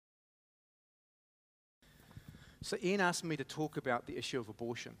So Ian asked me to talk about the issue of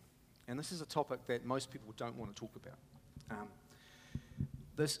abortion. And this is a topic that most people don't want to talk about.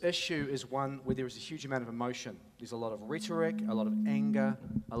 This issue is one where there is a huge amount of emotion. There's a lot of rhetoric, a lot of anger,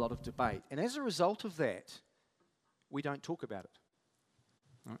 a lot of debate. And as a result of that, we don't talk about it.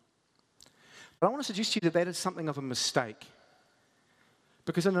 Right? But I want to suggest to you that that is something of a mistake.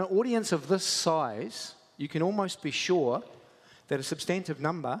 Because in an audience of this size, you can almost be sure that a substantive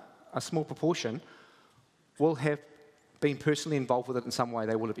number, a small proportion, will have been personally involved with it in some way.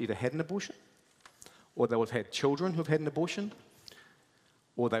 They will have either had an abortion, or they will have had children who have had an abortion,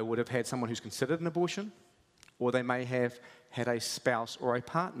 or they would have had someone who's considered an abortion, or they may have had a spouse or a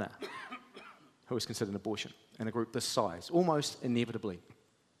partner who has considered an abortion in a group this size, almost inevitably.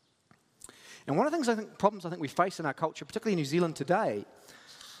 And one of the things problems I think we face in our culture, particularly in New Zealand today,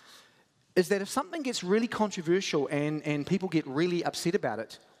 is that if something gets really controversial and people get really upset about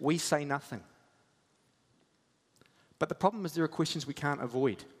it, we say nothing. But the problem is there are questions we can't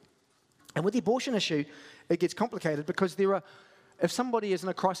avoid. And with the abortion issue, it gets complicated because if somebody is in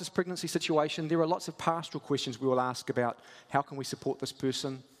a crisis pregnancy situation, there are lots of pastoral questions we will ask about how can we support this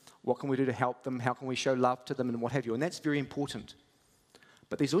person, what can we do to help them, how can we show love to them, and what have you. And that's very important.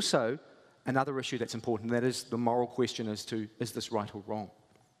 But there's also another issue that's important, and that is the moral question as to, is this right or wrong?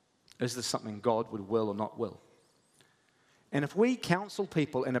 Is this something God would will or not will? And if we counsel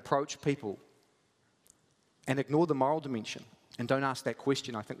people and approach people and ignore the moral dimension and don't ask that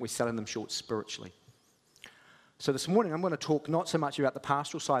question, I think we're selling them short spiritually. So this morning I'm going to talk not so much about the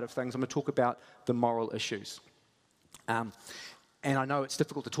pastoral side of things, I'm going to talk about the moral issues. And I know it's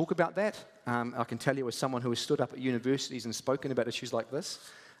difficult to talk about that. I can tell you as someone who has stood up at universities and spoken about issues like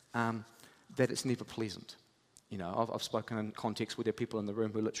this, that it's never pleasant. You know, I've spoken in contexts where there are people in the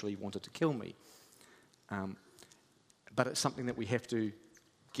room who literally wanted to kill me. But it's something that we have to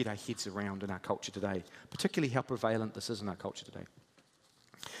get our heads around in our culture today, particularly how prevalent this is in our culture today.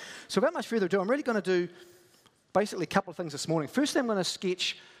 So without much further ado, I'm really going to do basically a couple of things this morning. Firstly, I'm going to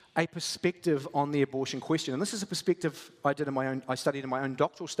sketch a perspective on the abortion question. And this is a perspective I studied in my own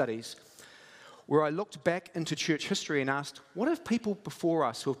doctoral studies, where I looked back into church history and asked, what have people before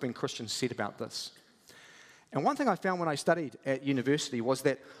us who have been Christians said about this? And one thing I found when I studied at university was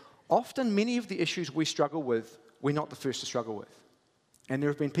that often many of the issues we struggle with, we're not the first to struggle with. And there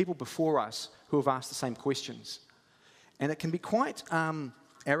have been people before us who have asked the same questions. And it can be quite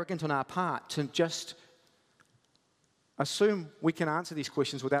arrogant on our part to just assume we can answer these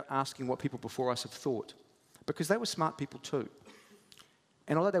questions without asking what people before us have thought. Because they were smart people too.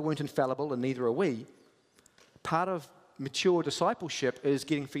 And although they weren't infallible, and neither are we, part of mature discipleship is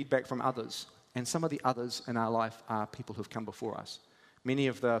getting feedback from others. And some of the others in our life are people who've come before us. Many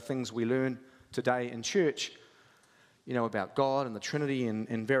of the things we learn today in church, you know, about God and the Trinity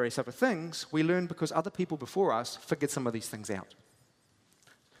and various other things, we learn because other people before us figured some of these things out.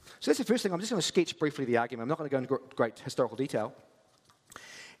 So that's the first thing. I'm just going to sketch briefly the argument. I'm not going to go into great historical detail.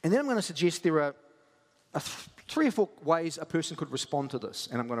 And then I'm going to suggest there are 3 or 4 ways a person could respond to this.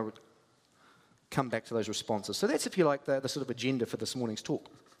 And I'm going to come back to those responses. So that's, if you like, the sort of agenda for this morning's talk.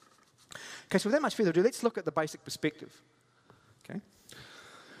 Okay, so without much further ado, let's look at the basic perspective. Okay.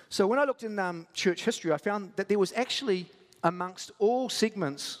 So when I looked in church history, I found that there was actually, amongst all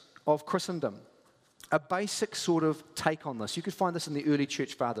segments of Christendom, a basic sort of take on this. You could find this in the early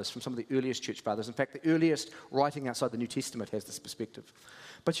church fathers, from some of the earliest church fathers. In fact, the earliest writing outside the New Testament has this perspective.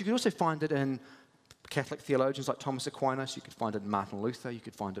 But you could also find it in Catholic theologians like Thomas Aquinas. You could find it in Martin Luther. You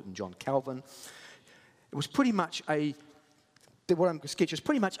could find it in John Calvin. It was pretty much what I'm going to sketch is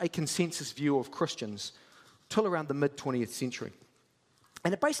pretty much a consensus view of Christians till around the mid-20th century.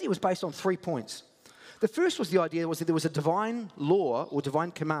 And it basically was based on 3 points. The first was the idea that there was a divine law or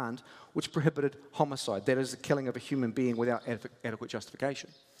divine command which prohibited homicide, that is, the killing of a human being without adequate justification,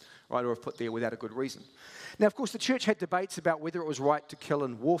 right, or if put there without a good reason. Now, of course, the church had debates about whether it was right to kill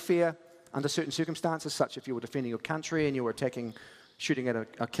in warfare under certain circumstances, such if you were defending your country and you were shooting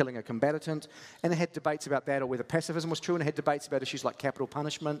at killing a combatant, and it had debates about that, or whether pacifism was true, and it had debates about issues like capital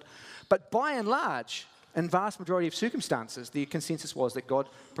punishment. But by and large, in vast majority of circumstances, the consensus was that God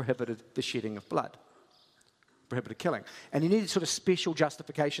prohibited the shedding of blood, prohibited killing. And you needed sort of special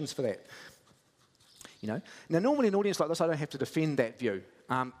justifications for that. You know? Now, normally in an audience like this, I don't have to defend that view.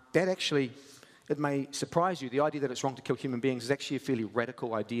 That actually, it may surprise you, the idea that it's wrong to kill human beings is actually a fairly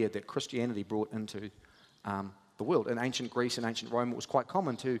radical idea that Christianity brought into the world. In ancient Greece and ancient Rome, it was quite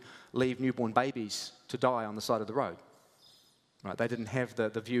common to leave newborn babies to die on the side of the road. Right? They didn't have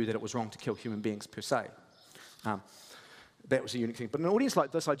the view that it was wrong to kill human beings per se. That was a unique thing. But in an audience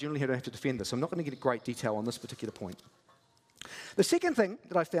like this, I generally don't have to defend this. I'm not going to get into great detail on this particular point. The second thing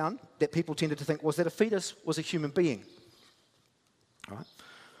that I found that people tended to think was that a fetus was a human being. All right?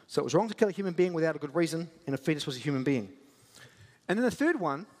 So it was wrong to kill a human being without a good reason, and a fetus was a human being. And then the third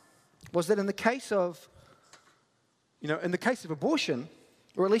one was that in the case of abortion,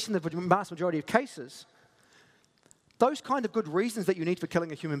 or at least in the vast majority of cases, those kind of good reasons that you need for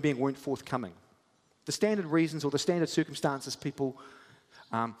killing a human being weren't forthcoming. The standard reasons or the standard circumstances people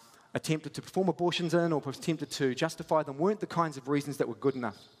attempted to perform abortions in or attempted to justify them weren't the kinds of reasons that were good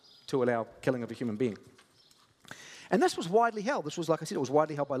enough to allow killing of a human being. And this was widely held. This was, like I said, it was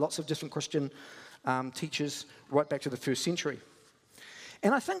widely held by lots of different Christian teachers right back to the first century.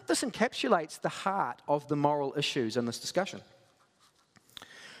 And I think this encapsulates the heart of the moral issues in this discussion.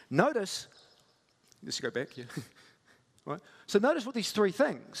 Notice, let's go back here. Right? So notice what these three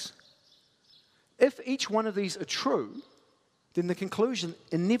things. If each one of these are true, then the conclusion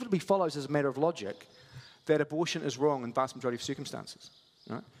inevitably follows as a matter of logic that abortion is wrong in the vast majority of circumstances.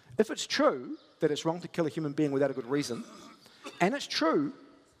 Right? If it's true that it's wrong to kill a human being without a good reason, and it's true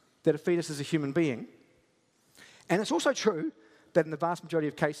that a fetus is a human being, and it's also true that in the vast majority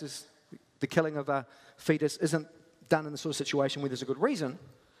of cases the killing of a fetus isn't done in the sort of situation where there's a good reason,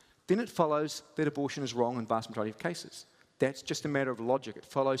 then it follows that abortion is wrong in the vast majority of cases. That's just a matter of logic. It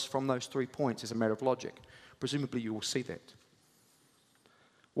follows from those 3 points as a matter of logic. Presumably you will see that.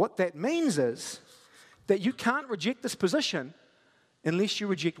 What that means is that you can't reject this position unless you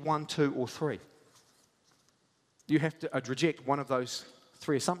reject 1, 2, or 3. You have to reject one of those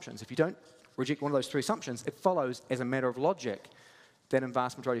 3 assumptions. If you don't reject one of those 3 assumptions, it follows as a matter of logic that in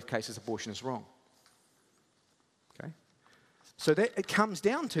vast majority of cases abortion is wrong. Okay? So that it comes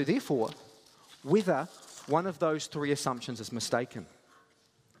down to, therefore, whether one of those 3 assumptions is mistaken.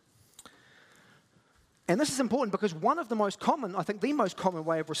 And this is important because one of the most common, I think the most common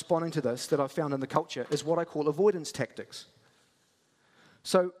way of responding to this that I've found in the culture is what I call avoidance tactics.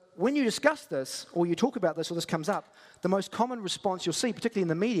 So when you discuss this, or you talk about this, or this comes up, the most common response you'll see, particularly in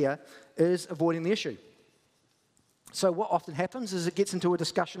the media, is avoiding the issue. So what often happens is it gets into a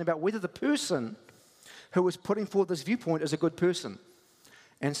discussion about whether the person who is putting forward this viewpoint is a good person.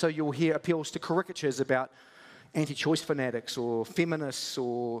 And so you'll hear appeals to caricatures about anti-choice fanatics, or feminists,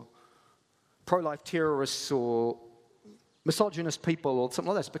 or pro-life terrorists, or misogynist people, or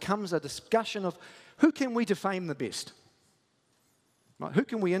something like that. It becomes a discussion of who can we defame the best? Right? Who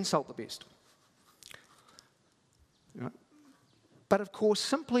can we insult the best? Right? But of course,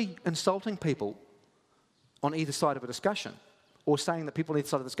 simply insulting people on either side of a discussion, or saying that people on either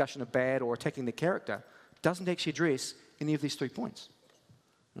side of the discussion are bad, or attacking their character, doesn't actually address any of these 3 points.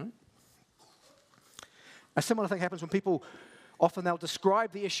 Right? A similar thing happens when people, often they'll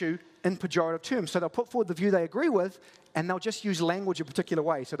describe the issue in pejorative terms. So they'll put forward the view they agree with, and they'll just use language a particular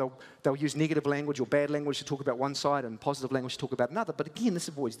way. So they'll use negative language or bad language to talk about one side and positive language to talk about another. But again, this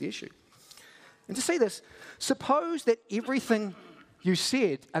avoids the issue. And to see this, suppose that everything you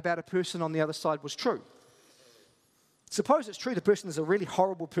said about a person on the other side was true. Suppose it's true the person is a really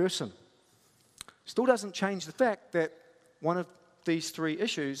horrible person. Still doesn't change the fact that one of these 3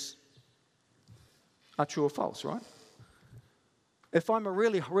 issues are true or false, right? If I'm a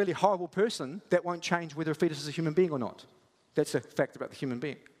really, really horrible person, that won't change whether a fetus is a human being or not. That's a fact about the human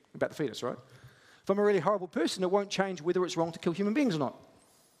being, about the fetus, right? If I'm a really horrible person, it won't change whether it's wrong to kill human beings or not.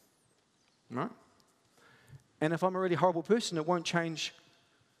 Right? And if I'm a really horrible person, it won't change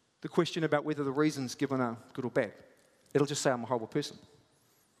the question about whether the reasons given are good or bad. It'll just say I'm a horrible person.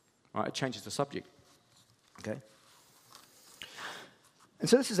 Right? It changes the subject. Okay? And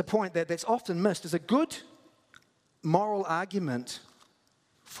so this is a point that's often missed. Is a good moral argument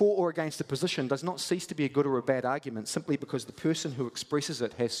for or against a position does not cease to be a good or a bad argument simply because the person who expresses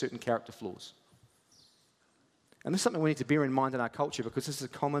it has certain character flaws. And this is something we need to bear in mind in our culture, because this is a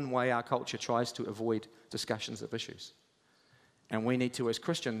common way our culture tries to avoid discussions of issues. And we need to, as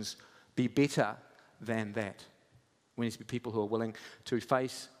Christians, be better than that. We need to be people who are willing to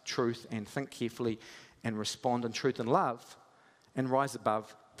face truth and think carefully and respond in truth and love and rise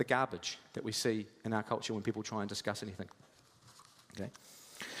above the garbage that we see in our culture when people try and discuss anything. Okay.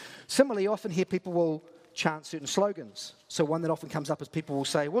 Similarly, you often hear people will chant certain slogans. So one that often comes up is people will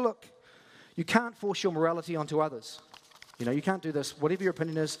say, well, look, you can't force your morality onto others. You know, you can't do this. Whatever your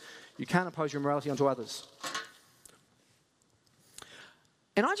opinion is, you can't impose your morality onto others.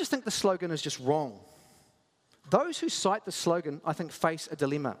 And I just think the slogan is just wrong. Those who cite the slogan, I think, face a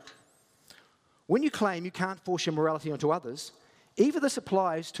dilemma. When you claim you can't force your morality onto others, either this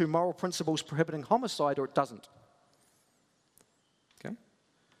applies to moral principles prohibiting homicide or it doesn't. Okay?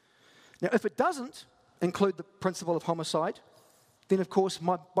 Now, if it doesn't include the principle of homicide, then of course,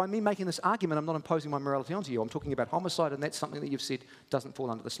 by me making this argument, I'm not imposing my morality onto you. I'm talking about homicide, and that's something that you've said doesn't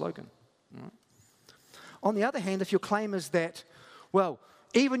fall under the slogan. Right? On the other hand, if your claim is that, well,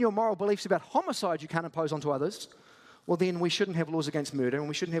 even your moral beliefs about homicide you can't impose onto others, well, then we shouldn't have laws against murder, and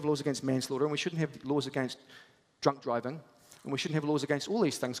we shouldn't have laws against manslaughter, and we shouldn't have laws against drunk driving, and we shouldn't have laws against all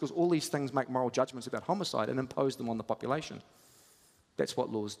these things, because all these things make moral judgments about homicide and impose them on the population. That's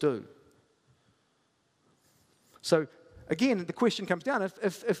what laws do. So, again, the question comes down,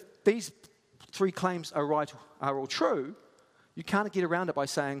 if these three claims are all true, you can't get around it by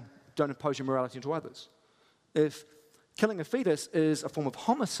saying, don't impose your morality onto others. If killing a fetus is a form of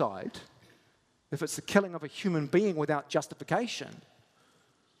homicide, if it's the killing of a human being without justification,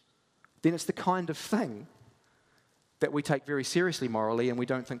 then it's the kind of thing that we take very seriously morally, and we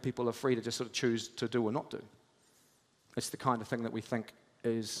don't think people are free to just sort of choose to do or not do. It's the kind of thing that we think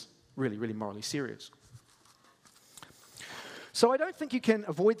is really, really morally serious. So I don't think you can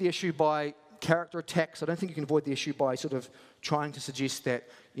avoid the issue by character attacks. I don't think you can avoid the issue by sort of trying to suggest that,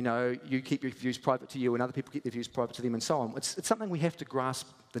 you know, you keep your views private to you and other people keep their views private to them and so on. It's something we have to grasp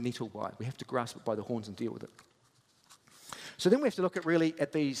the nettle by. We have to grasp it by the horns and deal with it. So then we have to look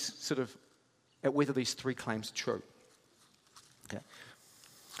at these sort of, at whether these three claims are true. Okay.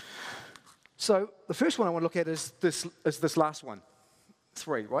 So the first one I want to look at is this last one,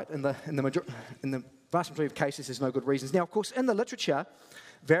 3, right? In the vast majority of cases, there's no good reasons. Now, of course, in the literature,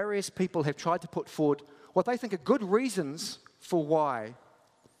 various people have tried to put forward what they think are good reasons for why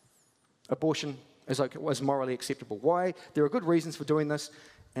abortion is morally acceptable. Why there are good reasons for doing this,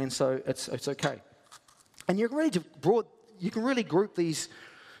 and so it's okay. And you can really group these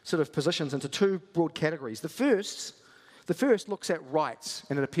sort of positions into two broad categories. The first looks at rights,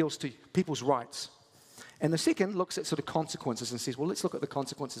 and it appeals to people's rights. And the second looks at sort of consequences and says, well, let's look at the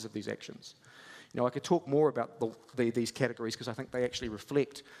consequences of these actions. You know, I could talk more about these categories because I think they actually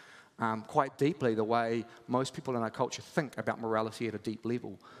reflect quite deeply the way most people in our culture think about morality at a deep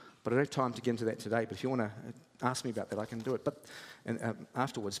level. But I don't have time to get into that today. But if you want to ask me about that, I can do it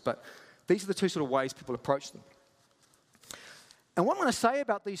afterwards. But these are the two sort of ways people approach them. And what I'm going to say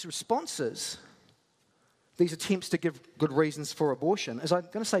about these responses, these attempts to give good reasons for abortion, is I'm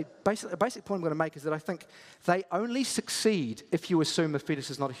going to say, a basic point I'm going to make is that I think they only succeed if you assume a fetus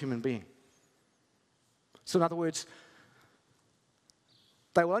is not a human being. So in other words,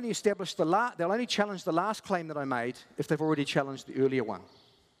 they will only they'll only challenge the last claim that I made if they've already challenged the earlier one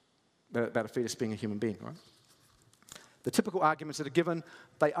about a fetus being a human being, right? The typical arguments that are given,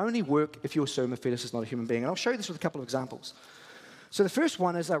 they only work if you assume a fetus is not a human being. And I'll show you this with a couple of examples. So the first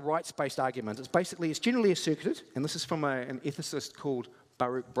one is a rights-based argument. It's generally asserted, and this is from an ethicist called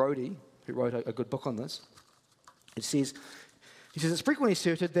Baruch Brody, who wrote a good book on this. He says, it's frequently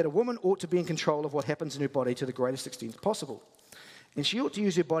asserted that a woman ought to be in control of what happens in her body to the greatest extent possible. And she ought to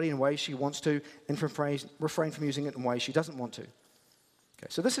use her body in ways she wants to and refrain from using it in ways she doesn't want to. Okay,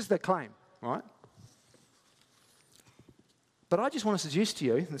 so this is the claim, right? But I just want to suggest to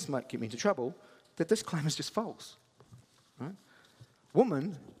you, this might get me into trouble, that this claim is just false. Right?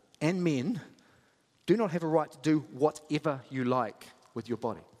 Women and men do not have a right to do whatever you like with your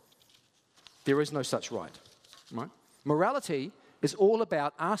body. There is no such right. Right? Morality is all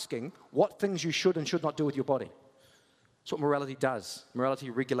about asking what things you should and should not do with your body. That's what morality does. Morality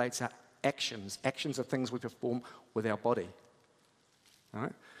regulates our actions. Actions are things we perform with our body. All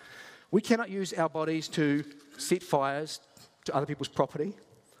right? We cannot use our bodies to set fires to other people's property.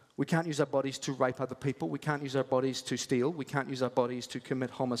 We can't use our bodies to rape other people. We can't use our bodies to steal. We can't use our bodies to commit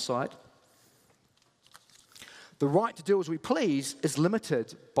homicide. The right to do as we please is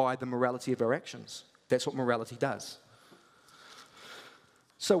limited by the morality of our actions. That's what morality does.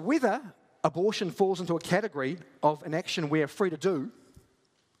 So whether abortion falls into a category of an action we are free to do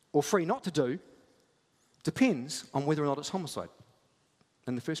or free not to do depends on whether or not it's homicide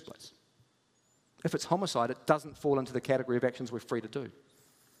in the first place. If it's homicide, it doesn't fall into the category of actions we're free to do.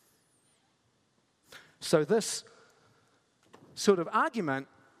 So this sort of argument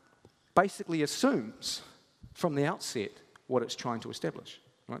basically assumes from the outset what it's trying to establish.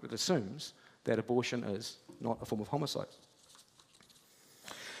 Right? It assumes that abortion is not a form of homicide.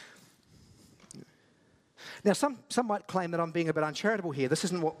 Now, some might claim that I'm being a bit uncharitable here. This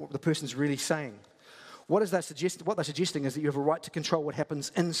isn't what the person's really saying. What they're suggesting is that you have a right to control what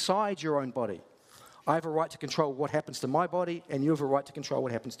happens inside your own body. I have a right to control what happens to my body, and you have a right to control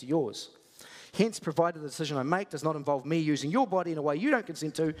what happens to yours. Hence, provided the decision I make does not involve me using your body in a way you don't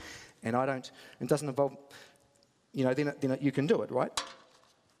consent to, and doesn't involve, then you can do it, right?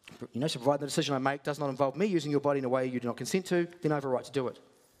 So provided the decision I make does not involve me using your body in a way you do not consent to, then I have a right to do it.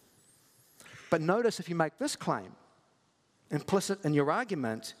 But notice if you make this claim, implicit in your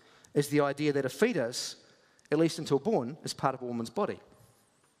argument is the idea that a fetus, at least until born, is part of a woman's body.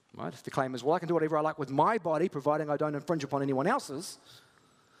 Right? If the claim is, well, I can do whatever I like with my body, providing I don't infringe upon anyone else's,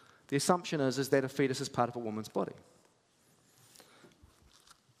 the assumption is that a fetus is part of a woman's body.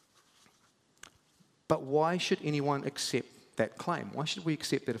 But why should anyone accept that claim? Why should we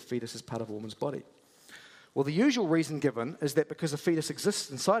accept that a fetus is part of a woman's body? Well, the usual reason given is that because a fetus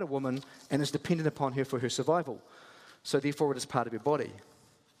exists inside a woman and is dependent upon her for her survival. So therefore it is part of her body.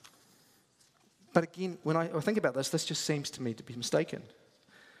 But again, when I think about this just seems to me to be mistaken.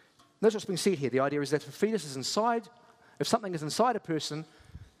 That's what's being said here. The idea is that if a fetus is inside, if something is inside a person,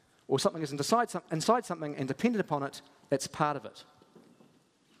 or something is inside something and dependent upon it, that's part of it.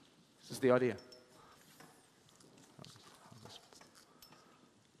 This is the idea.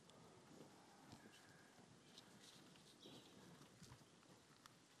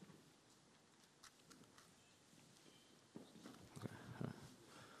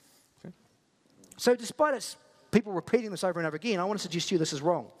 So despite people repeating this over and over again, I want to suggest to you this is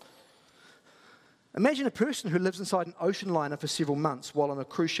wrong. Imagine a person who lives inside an ocean liner for several months while on a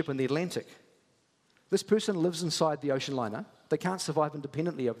cruise ship in the Atlantic. This person lives inside the ocean liner. They can't survive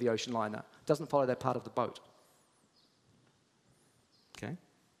independently of the ocean liner. It doesn't follow that part of the boat. Okay?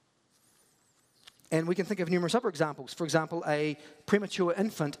 And we can think of numerous other examples. For example, a premature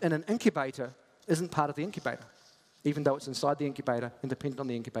infant in an incubator isn't part of the incubator, even though it's inside the incubator and dependent on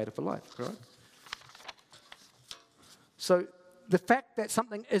the incubator for life. Right? So the fact that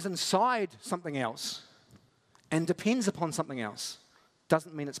something is inside something else and depends upon something else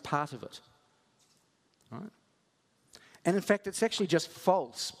doesn't mean it's part of it. Right? And in fact, it's actually just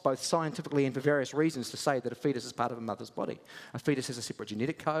false, both scientifically and for various reasons, to say that a fetus is part of a mother's body. A fetus has a separate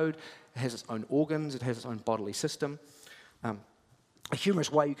genetic code, it has its own organs, it has its own bodily system. A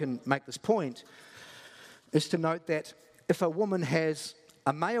humorous way you can make this point is to note that if a woman has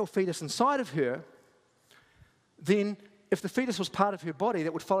a male fetus inside of her, then if the fetus was part of her body,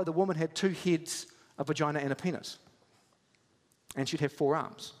 that would follow the woman had 2 heads, a vagina and a penis. And she'd have 4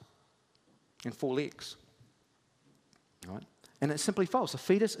 arms and 4 legs. Right? And it's simply false. A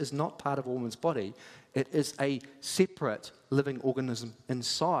fetus is not part of a woman's body. It is a separate living organism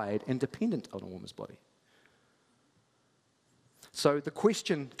inside and dependent on a woman's body. So the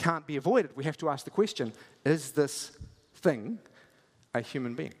question can't be avoided. We have to ask the question, is this thing a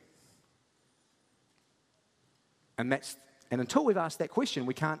human being? And until we've asked that question,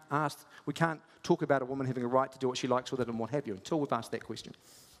 we can't talk about a woman having a right to do what she likes with it and what have you, until we've asked that question.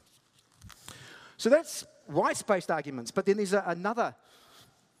 So that's rights-based arguments, but then there's another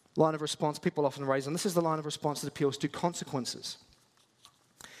line of response people often raise, and this is the line of response that appeals to consequences.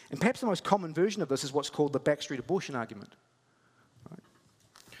 And perhaps the most common version of this is what's called the backstreet abortion argument. Right?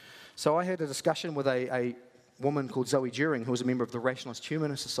 So I had a discussion with a woman called Zoe During, who was a member of the Rationalist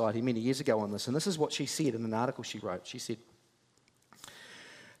Humanist Society many years ago on this, and this is what she said in an article she wrote. She said,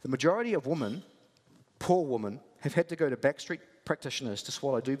 the majority of women, poor women, have had to go to backstreet practitioners to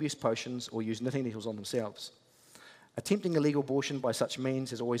swallow dubious potions or use knitting needles on themselves. Attempting illegal abortion by such means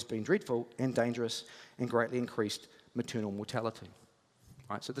has always been dreadful and dangerous and greatly increased maternal mortality.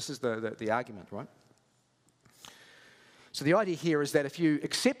 Right? So this is the argument, right? So the idea here is that if you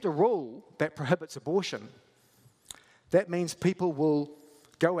accept a rule that prohibits abortion, that means people will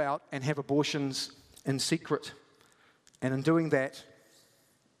go out and have abortions in secret. And in doing that,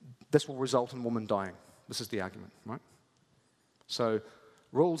 this will result in women dying. This is the argument, right? So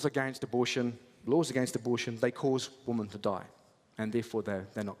laws against abortion, they cause women to die. And therefore, they're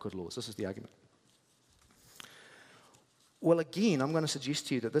not good laws. This is the argument. Well, again, I'm going to suggest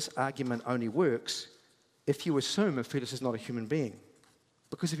to you that this argument only works if you assume a fetus is not a human being.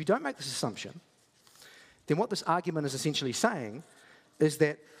 Because if you don't make this assumption, then what this argument is essentially saying is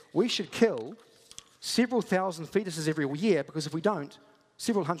that we should kill several thousand fetuses every year, because if we don't,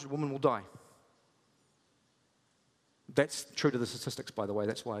 several hundred women will die. That's true to the statistics, by the way.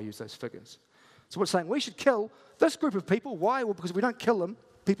 That's why I use those figures. So we're saying we should kill this group of people. Why? Well, because if we don't kill them,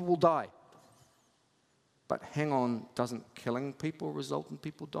 people will die. But hang on, doesn't killing people result in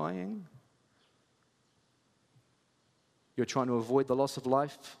people dying? You're trying to avoid the loss of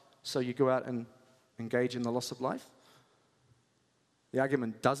life, so you go out and engage in the loss of life? The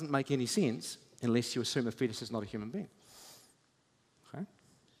argument doesn't make any sense unless you assume a fetus is not a human being. Okay?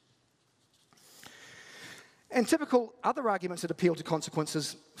 And typical other arguments that appeal to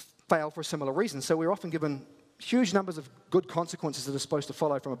consequences fail for a similar reason. So we're often given huge numbers of good consequences that are supposed to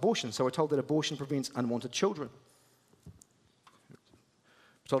follow from abortion. So we're told that abortion prevents unwanted children.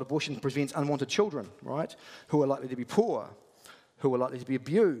 We're told abortion prevents unwanted children, right? Who are likely to be poor, who are likely to be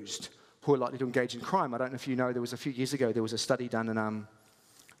abused, who are likely to engage in crime. I don't know if you know, there was a few years ago, there was a study done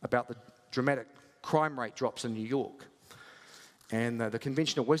about the dramatic crime rate drops in New York. And the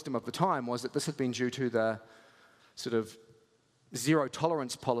conventional wisdom of the time was that this had been due to the sort of zero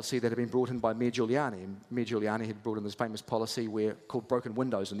tolerance policy that had been brought in by Mayor Giuliani. And Mayor Giuliani had brought in this famous policy called broken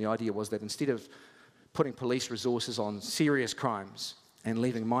windows, and the idea was that instead of putting police resources on serious crimes and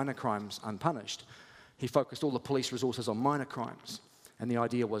leaving minor crimes unpunished, he focused all the police resources on minor crimes. And the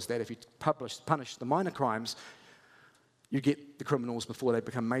idea was that if you punish the minor crimes, you get the criminals before they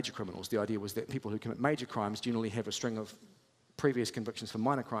become major criminals. The idea was that people who commit major crimes generally have a string of previous convictions for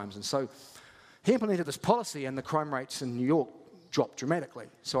minor crimes. And so he implemented this policy, and the crime rates in New York dropped dramatically.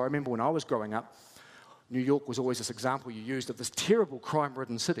 So I remember when I was growing up, New York was always this example you used of this terrible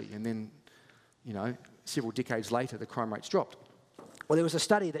crime-ridden city. And then, several decades later, the crime rates dropped. Well, there was a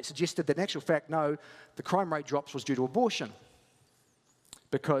study that suggested that in actual fact, no, the crime rate drops was due to abortion.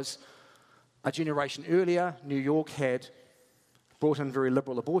 Because a generation earlier, New York had brought in very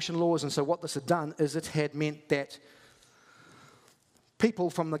liberal abortion laws, and so what this had done is it had meant that people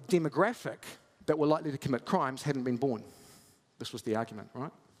from the demographic that were likely to commit crimes hadn't been born. This was the argument,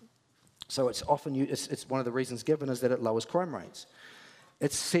 right? So it's often it's one of the reasons given is that it lowers crime rates.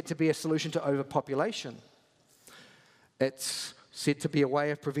 It's said to be a solution to overpopulation. It's said to be a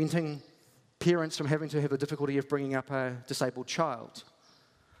way of preventing parents from having to have the difficulty of bringing up a disabled child.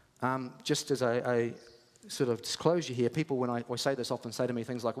 Just as a sort of disclosure here, people, when I say this, often say to me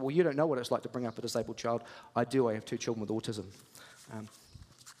things like, well, you don't know what it's like to bring up a disabled child. I do. I have 2 children with autism.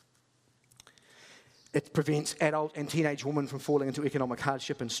 It prevents adult and teenage women from falling into economic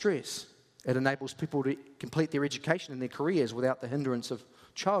hardship and stress. It enables people to complete their education and their careers without the hindrance of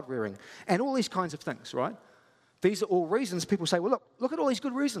child rearing. And all these kinds of things, right? These are all reasons people say, well, look at all these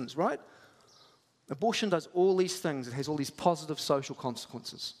good reasons, right? Abortion does all these things. It has all these positive social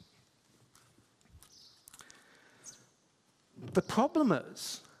consequences. The problem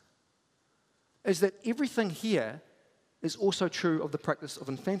is that everything here is also true of the practice of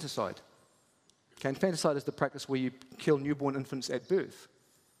infanticide. Okay, infanticide is the practice where you kill newborn infants at birth.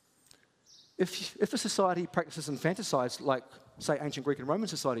 If a society practices infanticide like, say, ancient Greek and Roman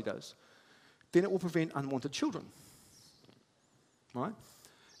society does, then it will prevent unwanted children, right?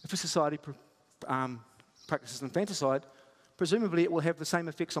 If a society practices infanticide, presumably it will have the same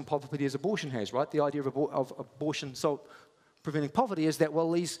effects on poverty as abortion has, right? The idea of abortion preventing poverty is that,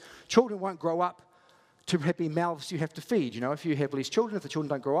 well, these children won't grow up to be mouths you have to feed. If you have these children, if the children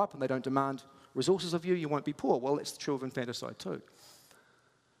don't grow up and they don't demand resources of you, you won't be poor. Well, that's true of infanticide too.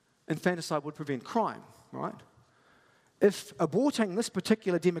 Infanticide would prevent crime, right? If aborting this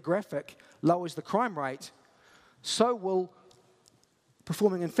particular demographic lowers the crime rate, so will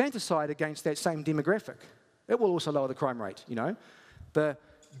performing infanticide against that same demographic. It will also lower the crime rate, The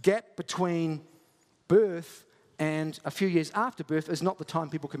gap between birth and a few years after birth is not the time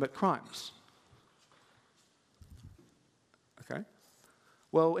people commit crimes. Okay?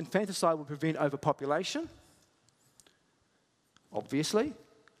 Well, infanticide would prevent overpopulation, obviously.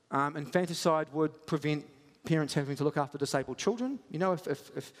 Infanticide would prevent parents having to look after disabled children.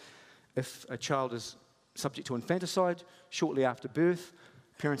 If a child is subject to infanticide shortly after birth,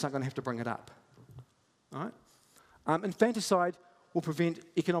 parents aren't going to have to bring it up. All right? Infanticide will prevent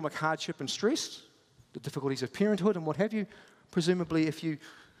economic hardship and stress, the difficulties of parenthood and what have you. Presumably, if you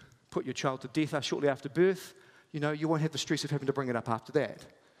put your child to death shortly after birth, you won't have the stress of having to bring it up after that.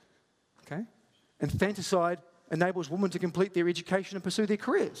 Okay? Infanticide enables women to complete their education and pursue their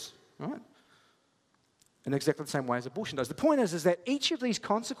careers, right? In exactly the same way as abortion does. The point is that each of these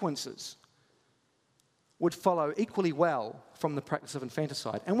consequences would follow equally well from the practice of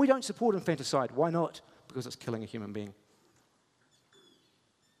infanticide. And we don't support infanticide. Why not? Because it's killing a human being.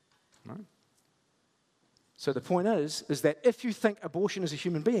 Right? So the point is that if you think abortion is a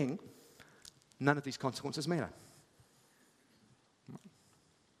human being, none of these consequences matter.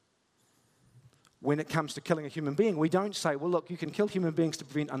 When it comes to killing a human being, we don't say, well, look, you can kill human beings to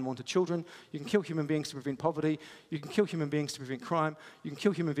prevent unwanted children, you can kill human beings to prevent poverty, you can kill human beings to prevent crime, you can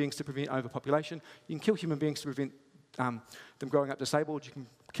kill human beings to prevent overpopulation, you can kill human beings to prevent them growing up disabled, you can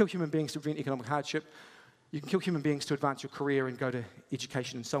kill human beings to prevent economic hardship, you can kill human beings to advance your career and go to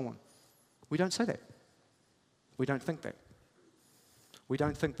education and so on. We don't say that. We don't think that. We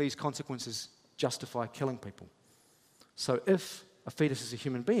don't think these consequences justify killing people. So if a fetus is a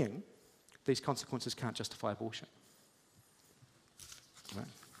human being, these consequences can't justify abortion. Right?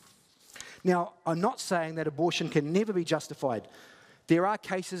 Now, I'm not saying that abortion can never be justified. There are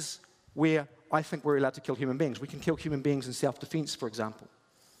cases where I think we're allowed to kill human beings. We can kill human beings in self-defense, for example.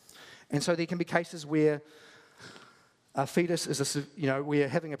 And so there can be cases where a fetus is we're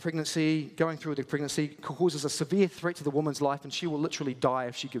having a pregnancy, going through the pregnancy causes a severe threat to the woman's life, and she will literally die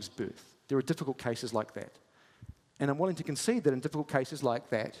if she gives birth. There are difficult cases like that. And I'm willing to concede that in difficult cases like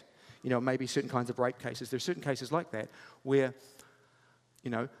that, maybe certain kinds of rape cases, there are certain cases like that where,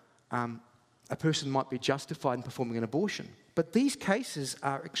 a person might be justified in performing an abortion. But these cases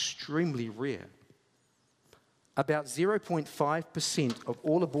are extremely rare. About 0.5% of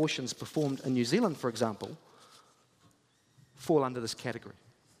all abortions performed in New Zealand, for example, fall under this category.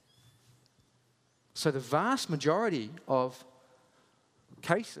 So the vast majority of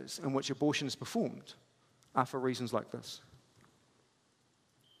cases in which abortion is performed are for reasons like this.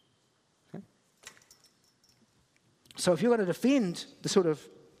 Okay? So if you're going to defend the sort of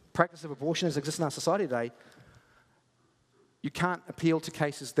practice of abortion as exists in our society today, you can't appeal to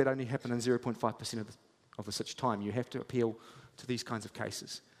cases that only happen in 0.5% of the such time. You have to appeal to these kinds of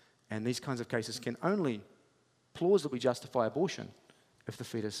cases. And these kinds of cases can only plausibly justify abortion if the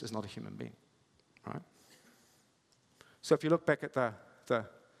fetus is not a human being, right? So if you look back at the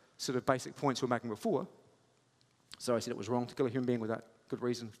sort of basic points we were making before, so I said it was wrong to kill a human being without good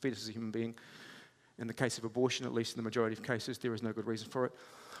reason. The fetus is a human being. In the case of abortion, at least in the majority of cases, there is no good reason for it.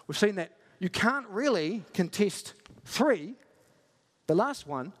 We've seen that you can't really contest 3, the last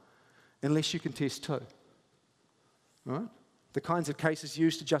one, unless you contest 2. Right? The kinds of cases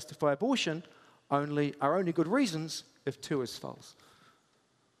used to justify abortion are only good reasons if 2 is false.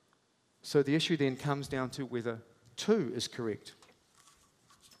 So the issue then comes down to whether 2 is correct.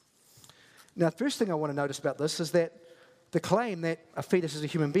 Now, the first thing I want to notice about this is that the claim that a fetus is a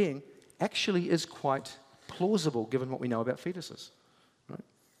human being actually is quite plausible given what we know about fetuses. Right?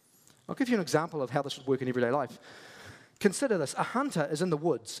 I'll give you an example of how this would work in everyday life. Consider this. A hunter is in the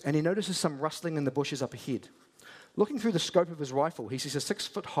woods and he notices some rustling in the bushes up ahead. Looking through the scope of his rifle, he sees a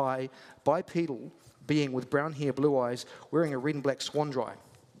 6-foot-high bipedal being with brown hair, blue eyes, wearing a red and black swan dry.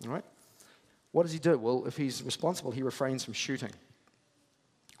 All right? What does he do? Well, if he's responsible, he refrains from shooting.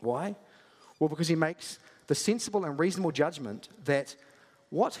 Why? Well, because he makes the sensible and reasonable judgment that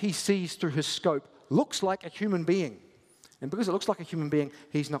what he sees through his scope looks like a human being. And because it looks like a human being,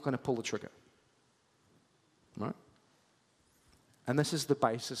 he's not going to pull the trigger. Right? And this is the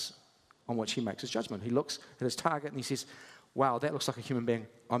basis on which he makes his judgment. He looks at his target and he says, wow, that looks like a human being.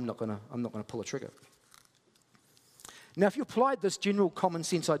 I'm not going to pull a trigger. Now, if you applied this general common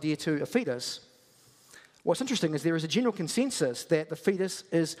sense idea to a fetus, what's interesting is there is a general consensus that the fetus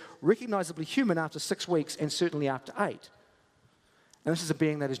is recognizably human after 6 weeks and certainly after 8. And this is a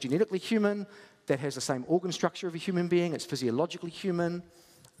being that is genetically human, that has the same organ structure of a human being, it's physiologically human.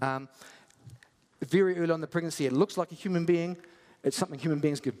 Very early on in the pregnancy, it looks like a human being. It's something human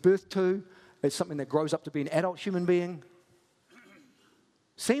beings give birth to. It's something that grows up to be an adult human being.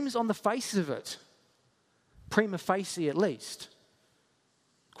 Seems on the face of it, prima facie at least,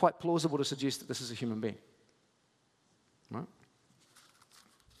 quite plausible to suggest that this is a human being. Right?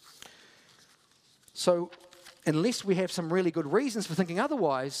 So, unless we have some really good reasons for thinking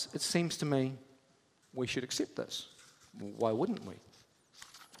otherwise, it seems to me we should accept this. Why wouldn't we?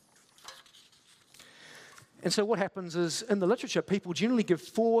 And so what happens is, in the literature, people generally give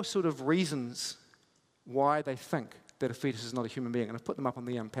 4 sort of reasons why they think that a fetus is not a human being. And I've put them up on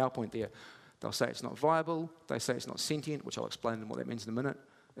the PowerPoint there. They'll say it's not viable, they say it's not sentient, which I'll explain what that means in a minute,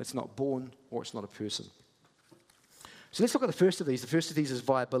 it's not born, or it's not a person. So let's look at the first of these. The first of these is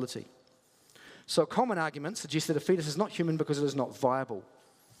viability. So a common argument suggests that a fetus is not human because it is not viable.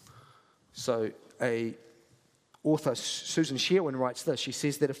 So author Susan Sherwin writes this. She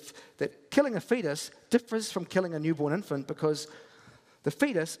says that killing a fetus differs from killing a newborn infant because the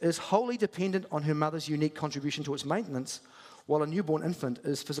fetus is wholly dependent on her mother's unique contribution to its maintenance, while a newborn infant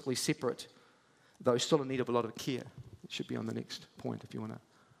is physically separate, though still in need of a lot of care. It should be on the next point if you want to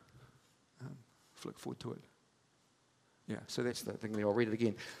flick forward to it. Yeah, so that's the thing there. I'll read it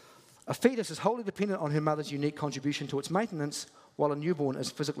again. A fetus is wholly dependent on her mother's unique contribution to its maintenance, while a newborn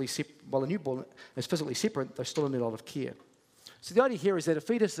is physically separate, though still in a lot of care. So the idea here is that a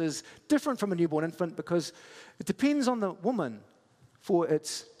fetus is different from a newborn infant because it depends on the woman for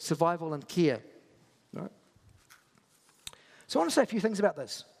its survival and care. Right? So I want to say a few things about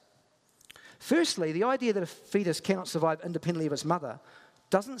this. Firstly, the idea that a fetus cannot survive independently of its mother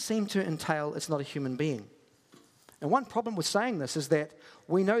doesn't seem to entail it's not a human being. And one problem with saying this is that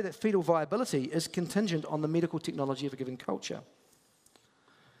we know that fetal viability is contingent on the medical technology of a given culture.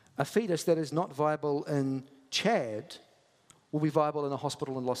 A fetus that is not viable in Chad will be viable in a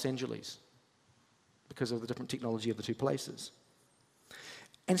hospital in Los Angeles because of the different technology of the 2 places.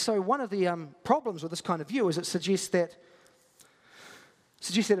 And so one of the problems with this kind of view is it suggests that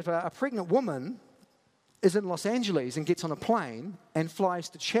if a pregnant woman is in Los Angeles and gets on a plane and flies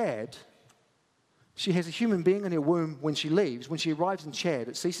to Chad, she has a human being in her womb when she leaves. When she arrives in Chad,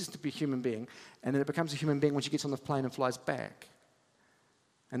 it ceases to be a human being, and then it becomes a human being when she gets on the plane and flies back.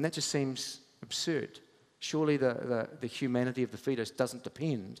 And that just seems absurd. Surely the humanity of the fetus doesn't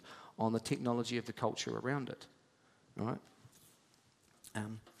depend on the technology of the culture around it. Right?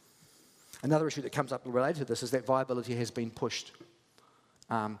 Another issue that comes up related to this is that viability has been pushed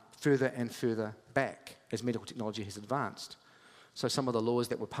further and further back as medical technology has advanced. So some of the laws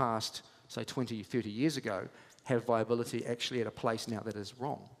that were passed, say 20, 30 years ago, have viability actually at a place now that is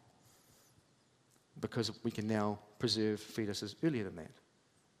wrong, because we can now preserve fetuses earlier than that.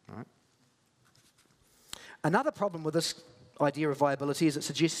 Right? Another problem with this idea of viability is it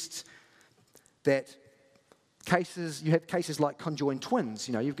suggests that you have cases like conjoined twins.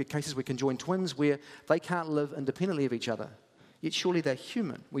 You know, you've got cases where conjoined twins where they can't live independently of each other. Yet surely they're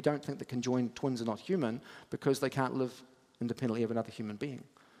human. We don't think that conjoined twins are not human because they can't live independently of another human being.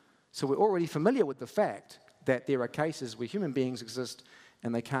 So we're already familiar with the fact that there are cases where human beings exist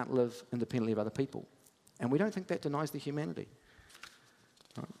and they can't live independently of other people. And we don't think that denies their humanity.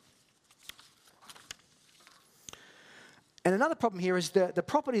 Right? And another problem here is the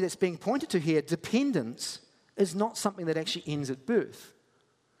property that's being pointed to here, dependence, is not something that actually ends at birth.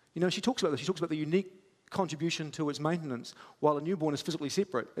 You know, she talks about this. She talks about the unique contribution to its maintenance. While a newborn is physically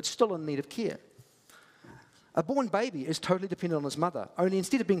separate, it's still in need of care. A born baby is totally dependent on its mother, only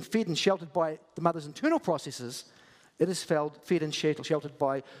instead of being fed and sheltered by the mother's internal processes, it is fed and sheltered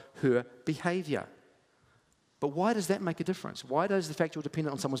by her behaviour. But why does that make a difference? Why does the fact you're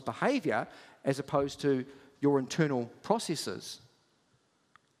dependent on someone's behaviour as opposed to your internal processes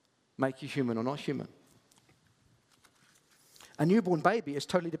make you human or not human? A newborn baby is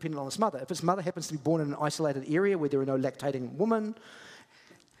totally dependent on its mother. If its mother happens to be born in an isolated area where there are no lactating women,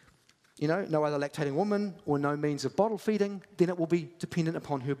 no other lactating woman or no means of bottle feeding, then it will be dependent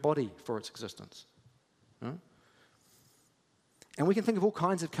upon her body for its existence. Right? And we can think of all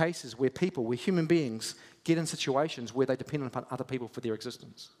kinds of cases where human beings, get in situations where they depend upon other people for their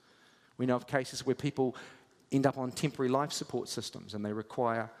existence. We know of cases where people end up on temporary life support systems and they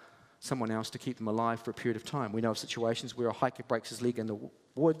require someone else to keep them alive for a period of time. We know of situations where a hiker breaks his leg in the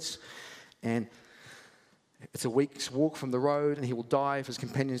woods and it's a week's walk from the road and he will die if his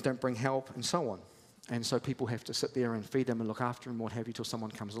companions don't bring help, and so on. And so people have to sit there and feed him and look after him, what have you, till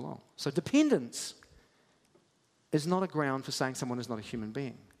someone comes along. So dependence is not a ground for saying someone is not a human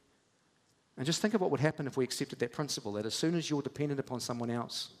being. And just think of what would happen if we accepted that principle, that as soon as you're dependent upon someone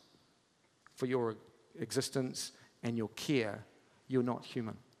else for your existence and your care, you're not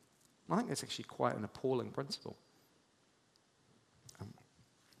human. I think that's actually quite an appalling principle.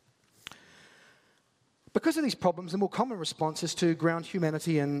 Because of these problems, the more common response is to ground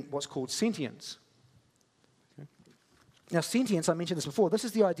humanity in what's called sentience. Okay. Now, sentience, I mentioned this before, this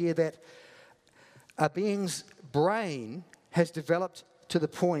is the idea that a being's brain has developed to the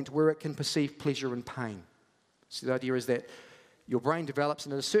point where it can perceive pleasure and pain. So the idea is that your brain develops,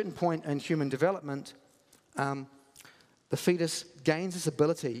 and at a certain point in human development, the fetus gains this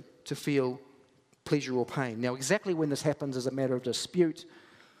ability to feel pleasure or pain. Now, exactly when this happens is a matter of dispute,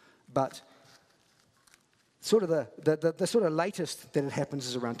 but sort of the sort of latest that it happens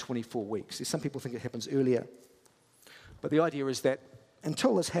is around 24 weeks. Some people think it happens earlier. But the idea is that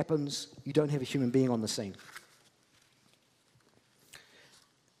until this happens, you don't have a human being on the scene.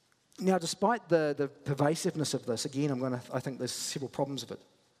 Now, despite the pervasiveness of this, again, I think there's several problems of it.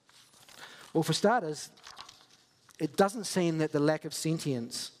 Well, for starters, it doesn't seem that the lack of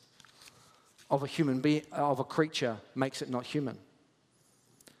sentience of a human being, of a creature, makes it not human.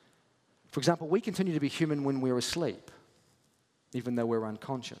 For example, we continue to be human when we're asleep, even though we're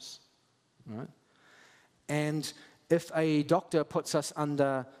unconscious. Right? And if a doctor puts us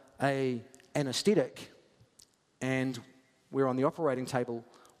under an anesthetic and we're on the operating table,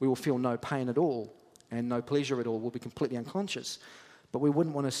 we will feel no pain at all and no pleasure at all. We'll be completely unconscious. But we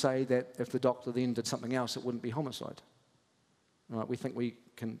wouldn't want to say that if the doctor then did something else, it wouldn't be homicide. Right? We think we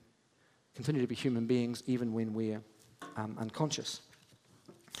can continue to be human beings even when we're unconscious.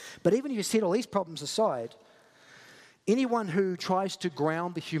 But even if you set all these problems aside, anyone who tries to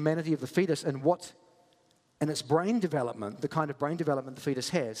ground the humanity of the fetus in its brain development, the kind of brain development the fetus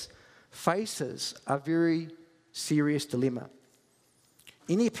has, faces a very serious dilemma.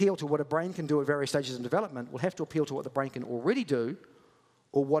 Any appeal to what a brain can do at various stages of development will have to appeal to what the brain can already do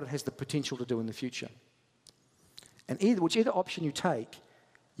or what it has the potential to do in the future. And whichever option you take,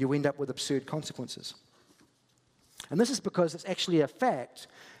 you end up with absurd consequences. And this is because it's actually a fact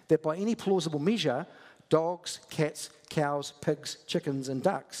that by any plausible measure, dogs, cats, cows, pigs, chickens, and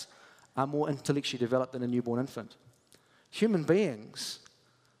ducks are more intellectually developed than a newborn infant. Human beings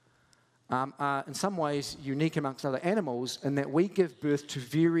are in some ways unique amongst other animals in that we give birth to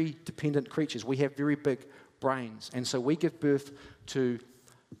very dependent creatures. We have very big brains, and so we give birth to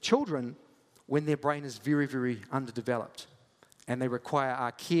children when their brain is very, very underdeveloped, and they require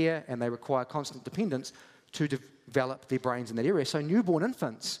our care and they require constant dependence to develop their brains in that area. So newborn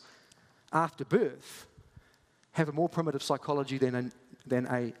infants, after birth, have a more primitive psychology than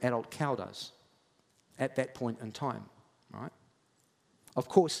an adult cow does at that point in time, right? Of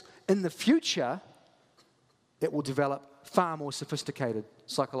course, in the future, it will develop far more sophisticated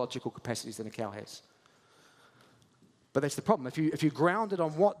psychological capacities than a cow has. But that's the problem. If you ground it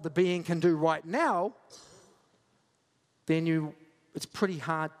on what the being can do right now, then it's pretty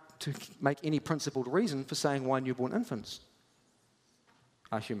hard to make any principled reason for saying why newborn infants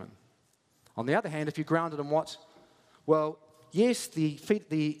are human. On the other hand, if you ground it on yes,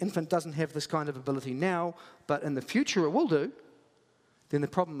 the infant doesn't have this kind of ability now, but in the future it will do, then the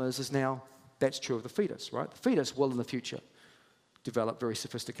problem is now that's true of the fetus, right? The fetus will in the future develop very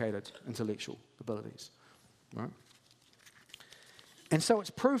sophisticated intellectual abilities, right? And so it's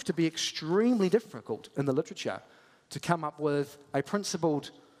proved to be extremely difficult in the literature to come up with a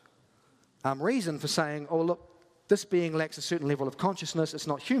principled reason for saying, oh, look, this being lacks a certain level of consciousness, it's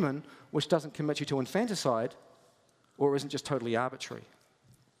not human, which doesn't commit you to infanticide, or isn't just totally arbitrary.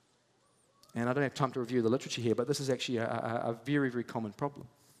 And I don't have time to review the literature here, but this is actually a very, very common problem.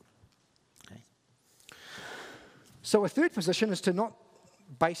 Okay. So a third position is to not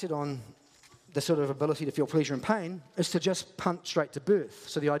base it on the sort of ability to feel pleasure and pain, is to just punt straight to birth.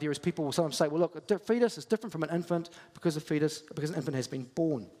 So the idea is people will sometimes say, well, look, a fetus is different from an infant because an infant has been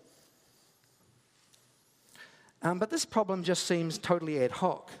born. But this problem just seems totally ad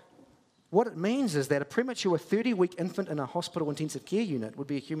hoc. What it means is that a premature 30-week infant in a hospital intensive care unit would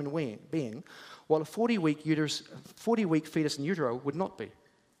be a human being, while a 40-week fetus in utero would not be.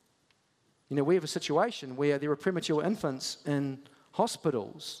 You know, we have a situation where there are premature infants in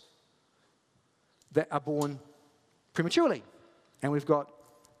hospitals that are born prematurely. And we've got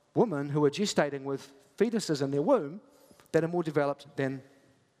women who are gestating with fetuses in their womb that are more developed than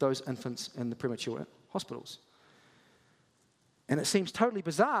those infants in the premature hospitals. And it seems totally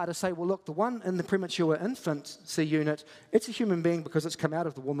bizarre to say, well, look, the one in the premature infancy unit, it's a human being because it's come out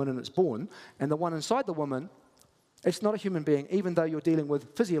of the woman and it's born. And the one inside the woman, it's not a human being, even though you're dealing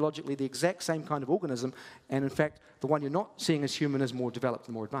with physiologically the exact same kind of organism. And in fact, the one you're not seeing as human is more developed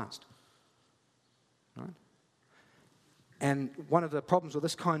and more advanced. Right? And one of the problems with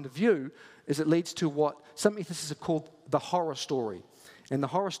this kind of view is it leads to what some ethicists have called the horror story. And the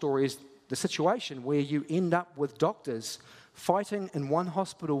horror story is the situation where you end up with doctors fighting in one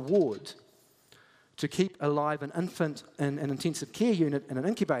hospital ward to keep alive an infant in an intensive care unit in an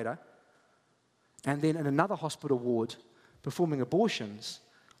incubator, and then in another hospital ward performing abortions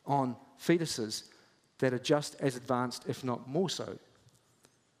on fetuses that are just as advanced, if not more so.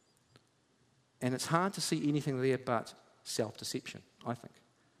 And it's hard to see anything there but self-deception, I think.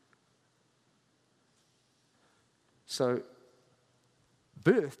 So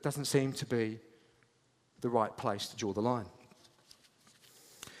birth doesn't seem to be the right place to draw the line.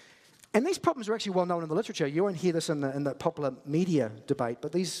 And these problems are actually well known in the literature. You won't hear this in the popular media debate,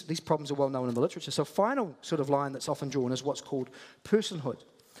 but these problems are well known in the literature. So final sort of line that's often drawn is what's called personhood.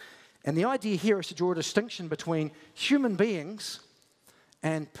 And the idea here is to draw a distinction between human beings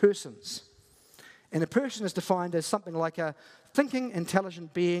and persons. And a person is defined as something like a thinking,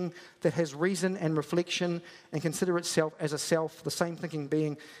 intelligent being that has reason and reflection and consider itself as a self, the same thinking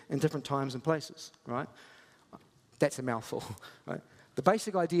being in different times and places, right? That's a mouthful, right? The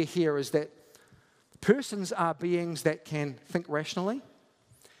basic idea here is that persons are beings that can think rationally,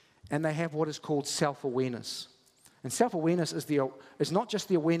 and they have what is called self-awareness. And self-awareness is not just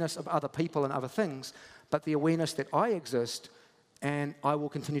the awareness of other people and other things, but the awareness that I exist and I will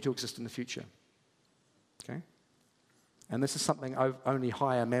continue to exist in the future. Okay? And this is something only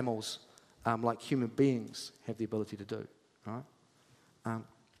higher mammals, like human beings, have the ability to do. Right? And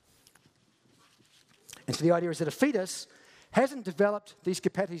so the idea is that a fetus hasn't developed these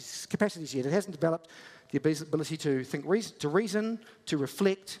capacities yet. It hasn't developed the ability to think, to reason, to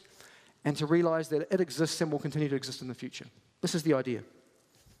reflect, and to realize that it exists and will continue to exist in the future. This is the idea.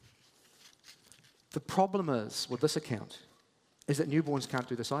 The problem is, with this account, is that newborns can't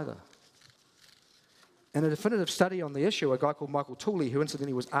do this either. In a definitive study on the issue, a guy called Michael Tooley, who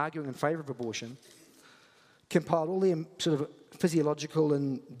incidentally was arguing in favour of abortion, compiled all the sort of physiological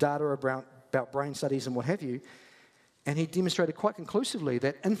and data about brain studies and what have you, and he demonstrated quite conclusively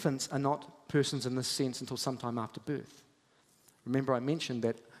that infants are not persons in this sense until sometime after birth. Remember I mentioned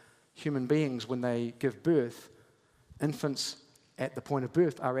that human beings, when they give birth, infants at the point of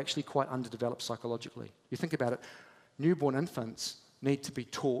birth are actually quite underdeveloped psychologically. You think about it, newborn infants need to be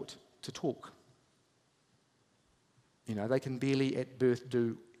taught to talk. They can barely at birth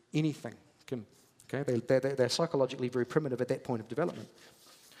do anything. They're psychologically very primitive at that point of development.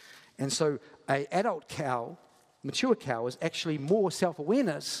 And so an adult cow, mature cow, is actually more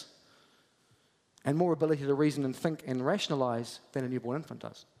self-awareness and more ability to reason and think and rationalize than a newborn infant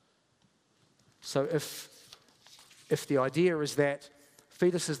does. So if the idea is that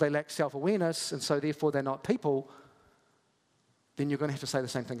fetuses, they lack self-awareness, and so therefore they're not people, then you're going to have to say the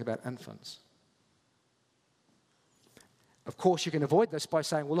same thing about infants. Of course, you can avoid this by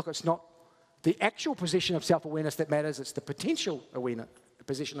saying, well, look, it's not the actual possession of self-awareness that matters, it's the potential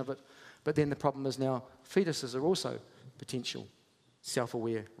possession of it. But then the problem is now fetuses are also potential,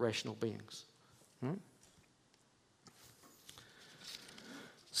 self-aware, rational beings. Right?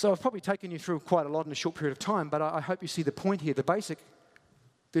 So I've probably taken you through quite a lot in a short period of time, but I hope you see the point here.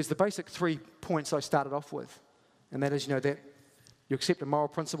 There's the basic 3 points I started off with, and that is, that you accept a moral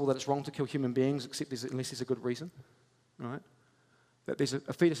principle that it's wrong to kill human beings unless there's a good reason, right? That there's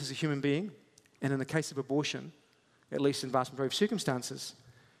a fetus is a human being, and in the case of abortion, at least in vast majority of circumstances,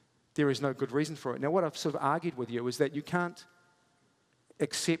 there is no good reason for it. Now, what I've sort of argued with you is that you can't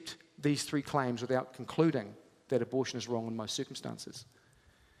accept these 3 claims without concluding that abortion is wrong in most circumstances.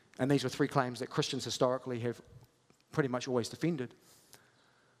 And these were 3 claims that Christians historically have pretty much always defended.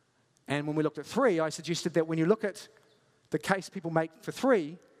 And when we looked at 3, I suggested that when you look at the case people make for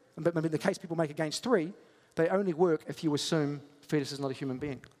 3, but maybe the case people make against 3, they only work if you assume fetus is not a human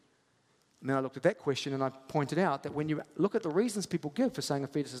being. And then I looked at that question and I pointed out that when you look at the reasons people give for saying a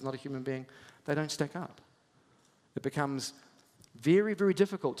fetus is not a human being, they don't stack up. It becomes very, very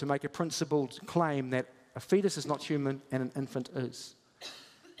difficult to make a principled claim that a fetus is not human and an infant is.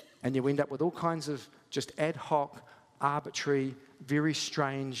 And you end up with all kinds of just ad hoc, arbitrary, very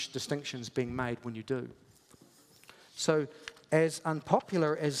strange distinctions being made when you do. So, as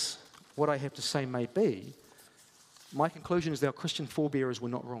unpopular as what I have to say may be, my conclusion is that our Christian forebears were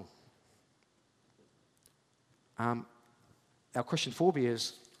not wrong. Our Christian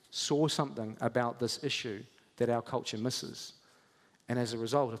forebears saw something about this issue that our culture misses. And as a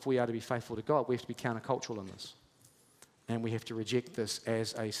result, if we are to be faithful to God, we have to be countercultural in this. And we have to reject this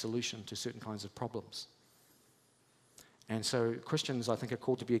as a solution to certain kinds of problems. And so Christians, I think, are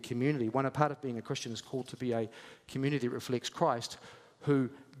called to be a community. One part of being a Christian is called to be a community that reflects Christ, who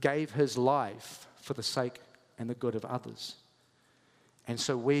gave his life for the sake and the good of others. And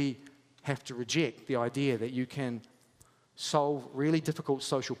so we have to reject the idea that you can solve really difficult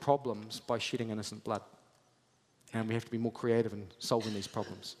social problems by shedding innocent blood. And we have to be more creative in solving these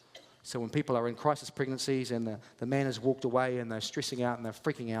problems. So when people are in crisis pregnancies and the man has walked away and they're stressing out and they're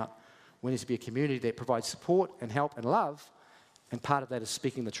freaking out, we need to be a community that provides support and help and love. And part of that is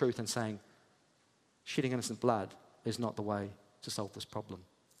speaking the truth and saying, shedding innocent blood is not the way to solve this problem.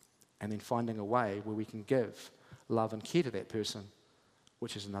 And then finding a way where we can give love and care to that person,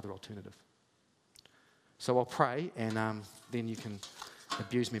 which is another alternative. So I'll pray, and then you can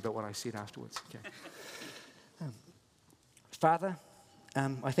abuse me about what I said afterwards. Okay. Father,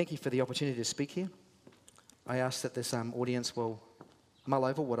 I thank you for the opportunity to speak here. I ask that this audience will mull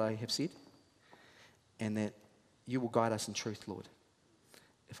over what I have said, and that you will guide us in truth, Lord.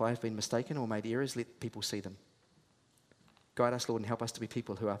 If I have been mistaken or made errors, let people see them. Guide us, Lord, and help us to be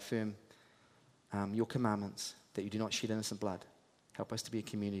people who are firm your commandments, that you do not shed innocent blood. Help us to be a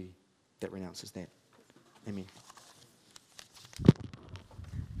community that renounces that. Amen.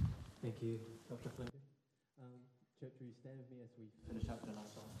 Thank you, Dr. Flannagan. Church, will you stand with me as we finish up the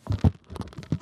last song?